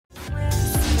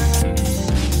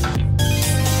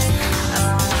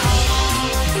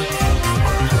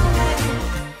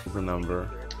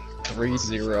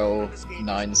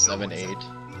30978.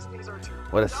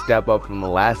 What a step up from the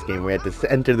last game. We had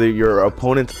to enter your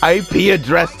opponent's IP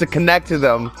address to connect to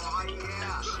them.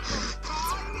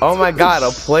 Oh my god, a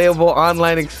playable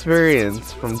online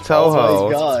experience from Touhou. Oh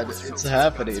my god, it's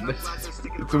happening.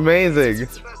 It's amazing.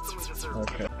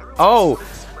 Okay. Oh,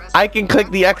 I can click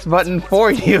the X button for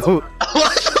you. What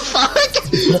the fuck?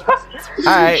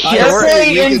 Alright, Yes, play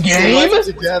we in can game? select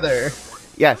together.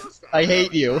 yes. I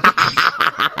hate you.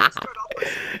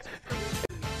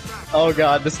 Oh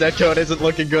god, this netcode isn't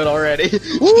looking good already.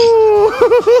 Woo!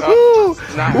 Oh,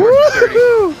 it's not working.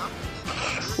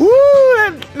 Woo!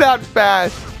 Woo! That's not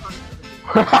fast.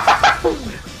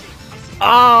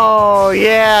 Oh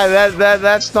yeah,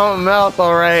 that's something else,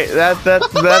 all right. That's a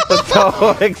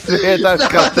total experience.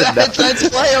 That's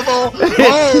playable.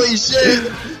 Holy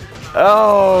shit.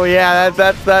 Oh yeah,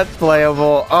 that's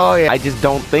playable. Oh yeah, I just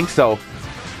don't think so.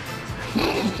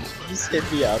 Just hit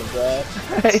me out of that.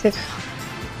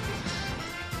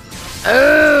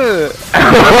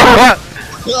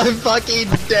 I'm fucking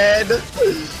dead.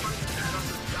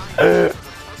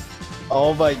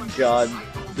 Oh my god,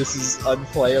 this is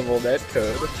unplayable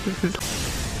netcode.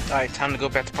 Alright, time to go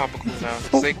back to Papa Cool now.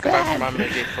 Say goodbye from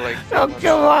Amane for like 4 Oh months.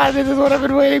 come on, this is what I've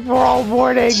been waiting for all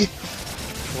morning.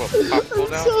 What, Papa Cool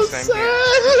now? So Same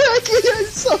sad. I'm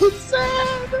so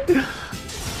sad.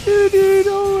 Dude,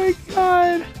 oh my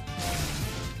god.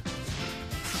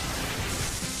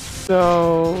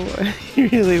 So, you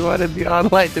really wanted the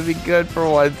online to be good for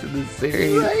once in this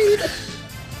series. Right?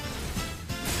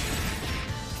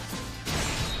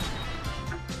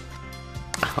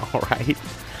 Alright.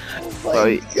 Oh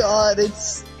my god,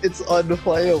 it's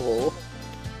unplayable.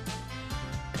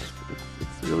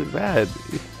 It's really bad.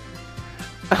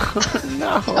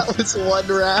 No. That was one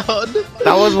round.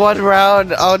 That was one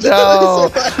round. Oh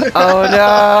no. Oh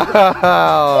no.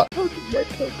 How did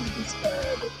netcode be this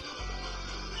bad?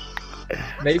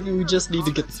 Maybe we just need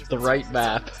to get the right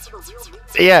map.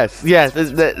 Yes.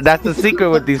 That's the secret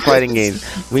with these fighting games.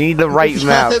 We need the right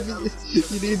map. You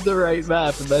need the right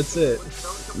map, and that's it.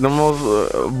 The most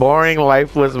boring,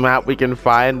 lifeless map we can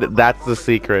find, that's the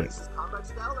secret.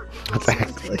 It's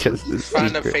actually just the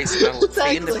Find a secret. face in the,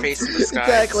 see in the face in the sky.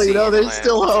 Exactly, see no, in there's land.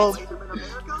 still hope.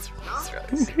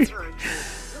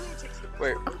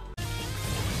 Wait.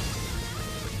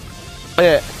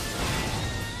 Yeah.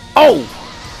 Oh!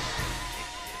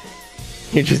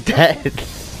 You're just dead.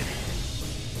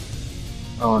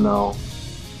 Oh no.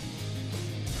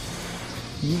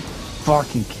 You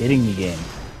fucking kidding me, game?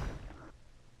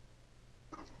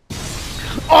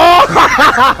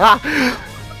 Oh!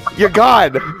 You're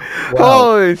gone. Wow.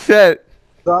 Holy shit.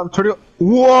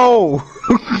 Whoa!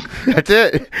 That's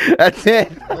it. That's it.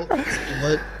 What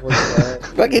was that?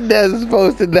 Fucking Des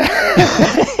posted that.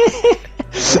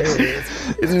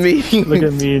 It's me. Look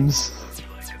at memes.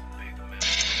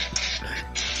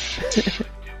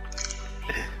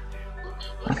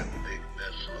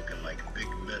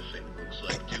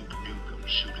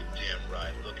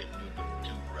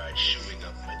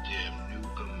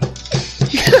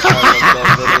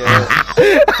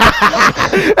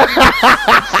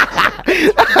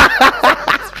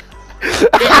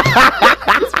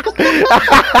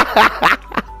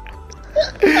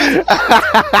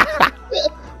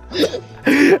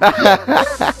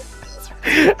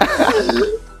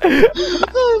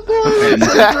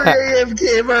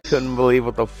 Couldn't believe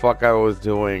what the fuck I was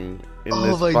doing in Oh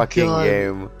this my fucking God.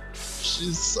 game.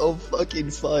 She's so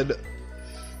fucking fun.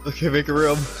 Okay, make a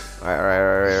room.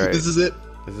 Alright. This is it.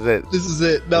 This is it. This is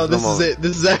it. No, This is this the is it.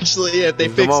 This is actually it. They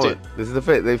This is the fixed it. moment. This is the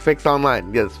fit. They fixed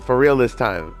online. Yes, for real this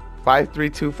time.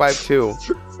 53252.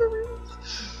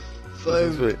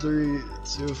 5, 3,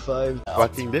 2, 5.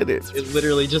 Fucking did it. It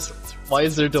literally just. Why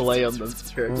is there delay on the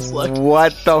character select?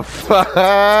 What the fuck?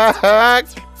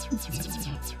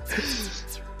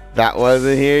 That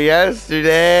wasn't here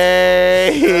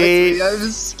yesterday. Exactly,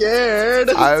 I'm scared.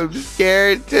 I'm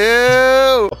scared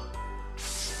too.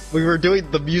 We were doing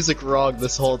the music wrong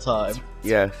this whole time.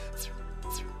 Yes.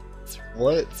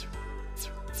 What?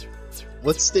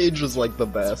 What stage was like the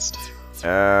best?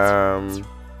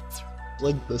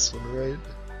 Like this one, right?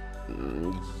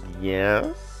 Yes.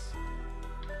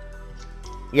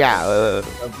 Yeah.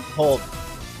 Hold.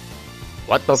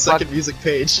 What the fuck? Second music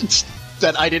page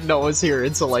that I didn't know was here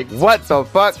until like. What the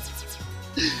fuck?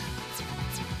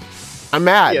 I'm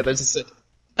mad. Yeah, there's a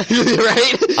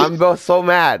right? I'm so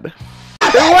mad.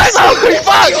 It was holy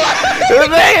fuck! The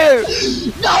thing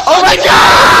is, oh my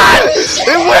god!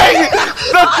 It went!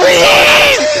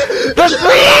 The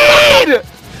speed!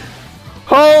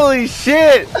 Holy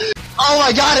shit! Oh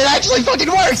my god, it actually fucking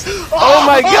works! Oh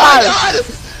my god!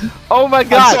 Oh my I'm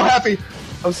god! so happy.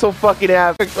 I'm so fucking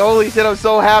happy. Holy shit, I'm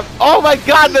so happy. Oh my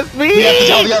god, that's me! We have to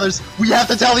tell the others. We have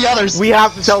to tell the others. We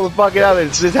have to tell the fucking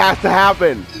others. This has to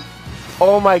happen.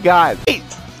 Oh my god.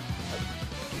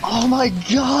 Oh my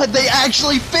god, they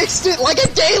actually fixed it like a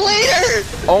day later!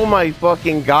 Oh my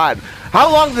fucking god.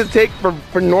 How long does it take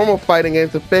for normal fighting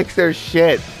games to fix their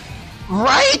shit?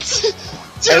 Right?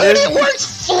 Dude, it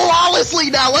works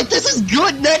flawlessly now. Like, this is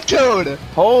good netcode.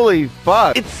 Holy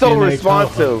fuck. It's so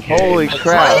responsive. Holy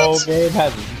crap. The whole game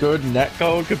has good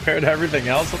netcode compared to everything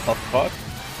else. What the fuck?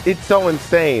 It's so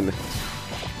insane.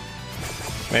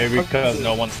 Maybe because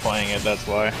no one's playing it, that's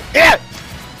why. Yeah!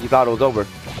 You thought it was over.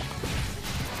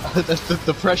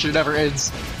 the pressure never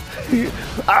ends.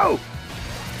 Ow!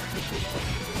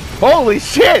 Holy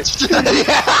shit!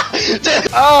 Yeah.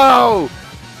 Oh!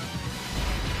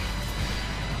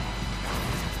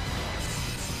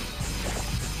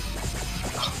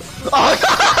 Oh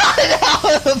god!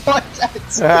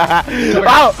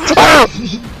 Ow! Ow!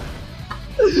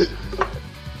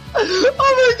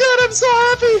 Oh my god, I'm so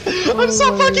happy! I'm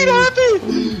so fucking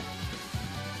happy!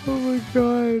 Oh my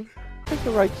god. Pick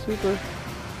the right super.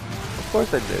 Of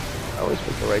course I did. I always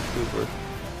pick the right super.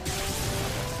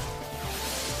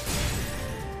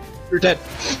 You're dead.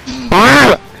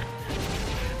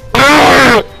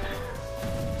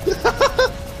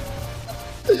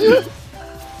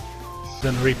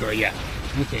 Then Reaper, yeah.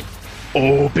 Okay.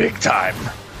 Oh, big time.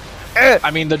 I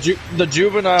mean, the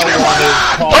juvenile one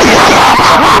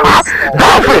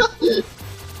is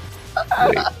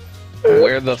Wait,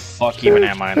 where the fuck even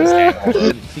am I in this game?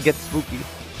 He gets spooky.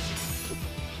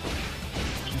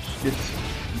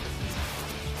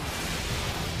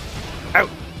 Ow.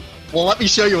 Well, let me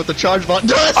show you what the charge button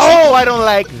does! Oh, I don't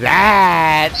like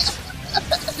that!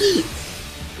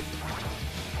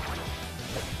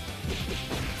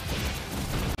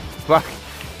 Fuck.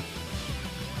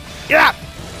 Yeah!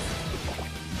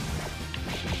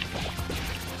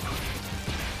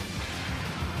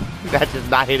 That's just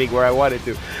not hitting where I wanted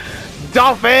to.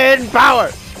 Dolphin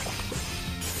power!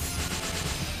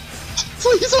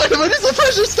 Please, wait, when does the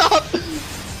pressure stop?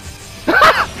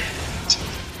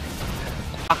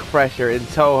 Shock pressure in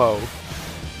Touhou.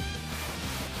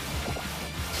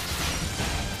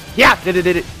 Yeah! Did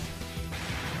it.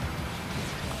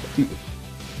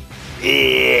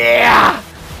 Yeah!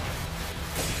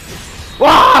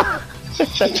 Whoa!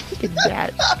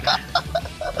 That.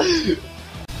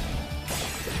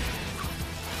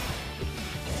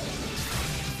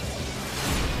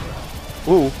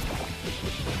 Ooh.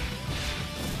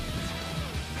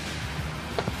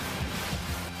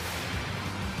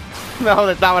 No,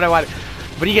 that's not what I wanted.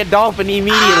 But you get Dolphin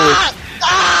immediately.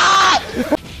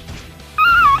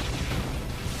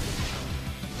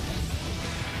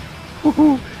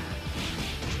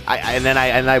 And then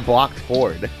I blocked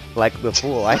forward like the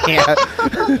fool. I can't.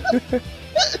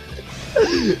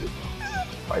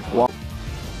 I blocked.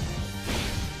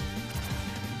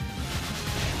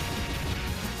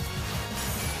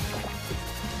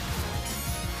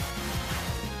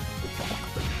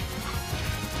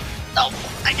 Oh,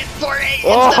 I get 4A.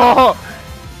 Oh!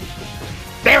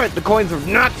 Damn it! The coins are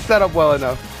not set up well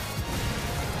enough.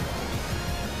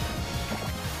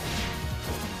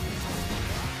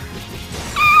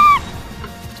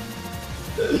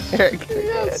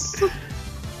 Yes.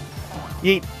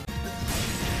 Yeet.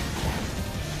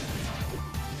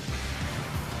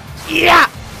 Yeah.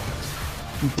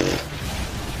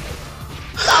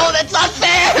 Oh, that's not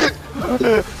fair.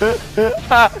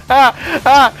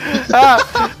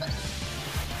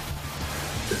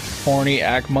 Horny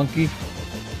act monkey.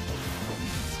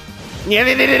 No.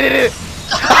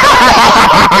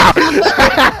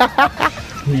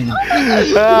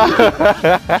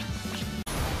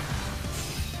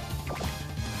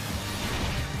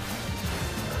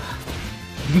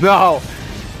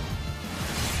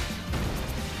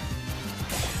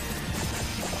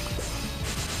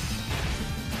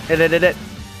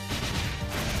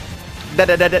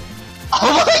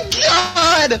 Oh my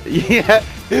god! Yeah.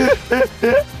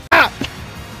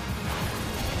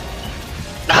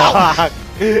 No.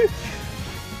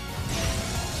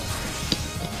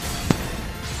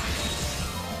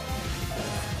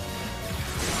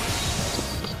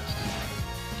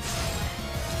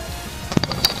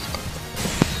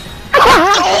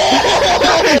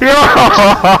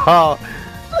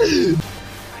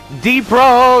 Deep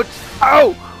approach.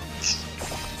 Oh.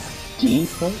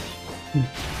 Deep approach?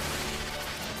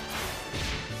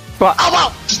 Fuck.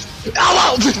 Ow!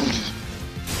 Ow!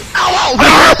 Ow! Ow!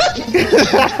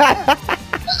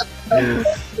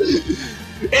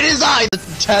 It is I! The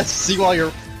test, see while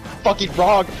you're fucking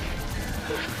wrong.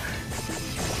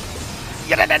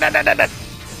 Get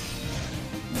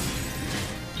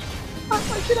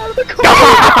out of the corner!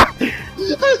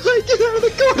 I get out of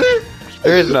the corner!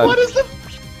 There is none. What is the...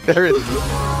 There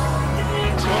is.